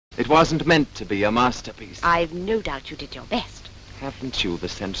It wasn't meant to be a masterpiece. I've no doubt you did your best. Haven't you the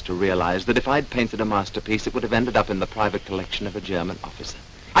sense to realize that if I'd painted a masterpiece, it would have ended up in the private collection of a German officer?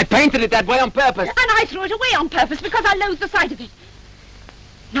 I painted it that way on purpose. And I threw it away on purpose because I loathed the sight of it.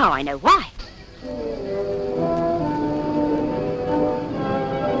 Now I know why.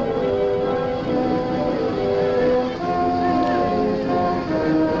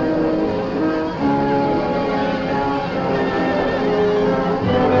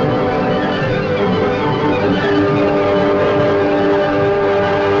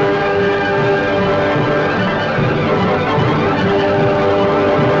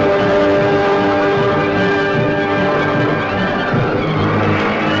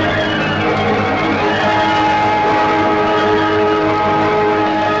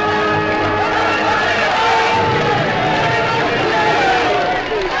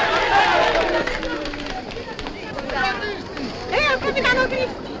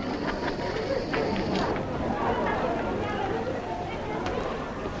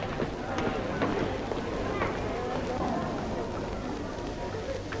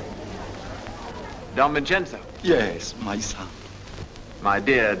 Don Vincenzo. Yes, my son. My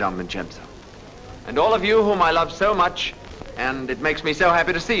dear Don Vincenzo. And all of you whom I love so much, and it makes me so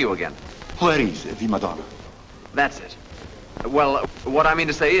happy to see you again. Where is the Madonna? That's it. Well, what I mean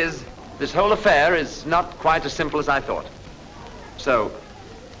to say is, this whole affair is not quite as simple as I thought. So,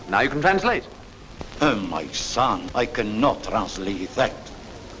 now you can translate. My son, I cannot translate that.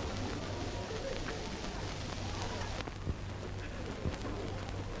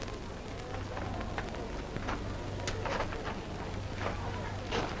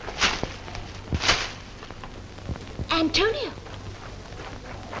 Antonio,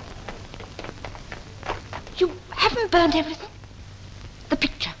 you haven't burned everything? The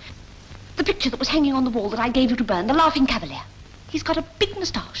picture that was hanging on the wall that I gave you to burn, the Laughing Cavalier. He's got a big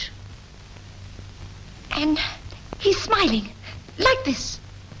moustache. And he's smiling, like this,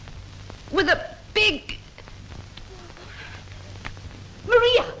 with a big...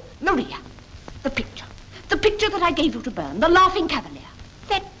 Maria, the picture that I gave you to burn, the Laughing Cavalier.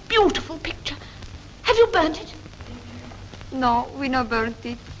 That beautiful picture. Have you burnt it? No, we not burnt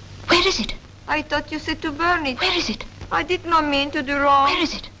it. Where is it? I thought you said to burn it. Where is it? I did not mean to do wrong. Where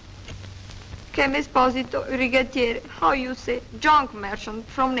is it? Came Esposito, rigattiere, how you say, junk merchant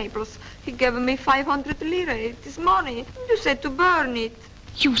from Naples. He gave me 500 lire. It is money. You said to burn it.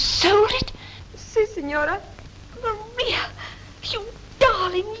 You sold it? Si, signora. Maria, you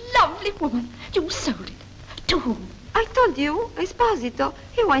darling, lovely woman. You sold it. To whom? I told you, Esposito.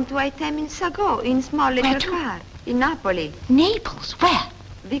 He went to ATM in Sago, in small little car. In Napoli. Naples? Where?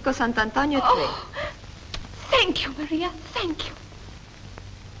 Vico Sant'Antonio 3. Oh, thank you, Maria. Thank you.